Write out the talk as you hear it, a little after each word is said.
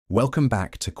Welcome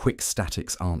back to Quick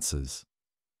Statics Answers.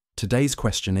 Today's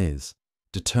question is,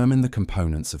 determine the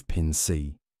components of pin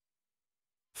C.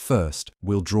 First,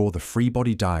 we'll draw the free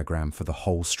body diagram for the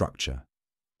whole structure.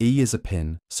 E is a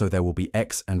pin, so there will be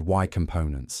X and Y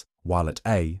components, while at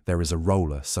A there is a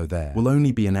roller, so there will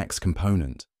only be an X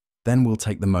component. Then we'll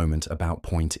take the moment about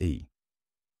point E.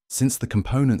 Since the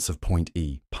components of point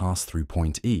E pass through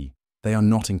point E, they are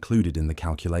not included in the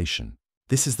calculation.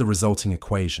 This is the resulting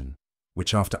equation,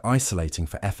 which after isolating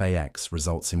for FAX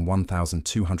results in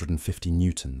 1,250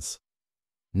 newtons.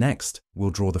 Next,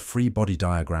 we'll draw the free body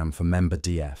diagram for member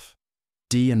DF.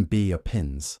 D and B are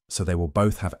pins, so they will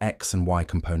both have X and Y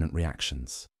component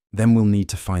reactions. Then we'll need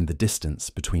to find the distance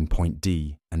between point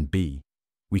D and B.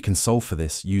 We can solve for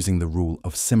this using the rule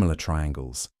of similar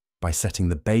triangles by setting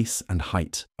the base and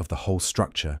height of the whole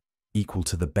structure equal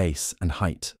to the base and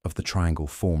height of the triangle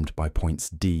formed by points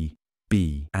D,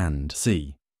 B, and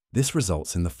C. This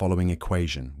results in the following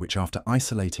equation, which after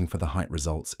isolating for the height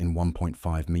results in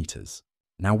 1.5 meters.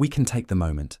 Now we can take the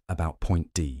moment about point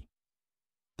D.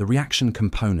 The reaction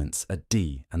components at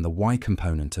D and the Y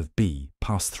component of B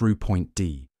pass through point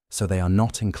D, so they are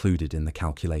not included in the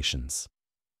calculations.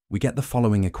 We get the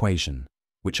following equation,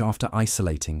 which after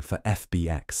isolating for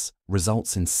FBX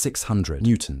results in 600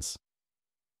 newtons.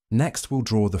 Next, we'll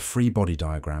draw the free body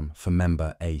diagram for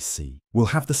member AC. We'll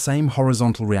have the same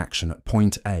horizontal reaction at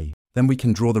point A, then we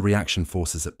can draw the reaction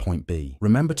forces at point B.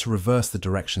 Remember to reverse the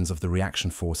directions of the reaction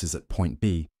forces at point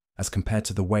B as compared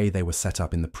to the way they were set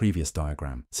up in the previous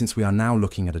diagram, since we are now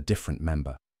looking at a different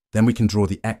member. Then we can draw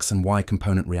the X and Y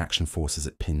component reaction forces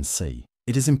at pin C.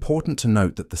 It is important to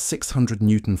note that the 600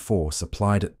 Newton force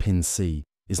applied at pin C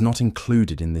is not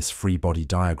included in this free body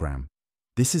diagram.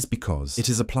 This is because it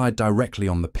is applied directly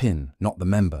on the pin, not the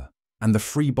member, and the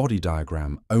free body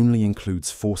diagram only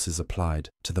includes forces applied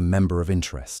to the member of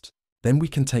interest. Then we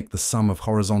can take the sum of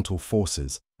horizontal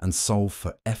forces and solve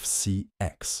for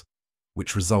FCX,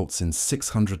 which results in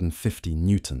 650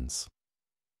 newtons.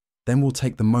 Then we'll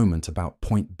take the moment about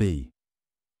point B.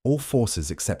 All forces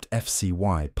except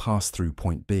FCY pass through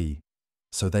point B,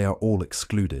 so they are all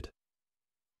excluded.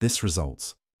 This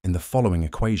results in the following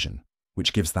equation,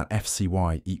 which gives that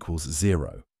FCY equals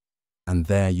 0. And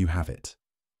there you have it.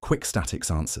 Quick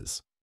Statics Answers.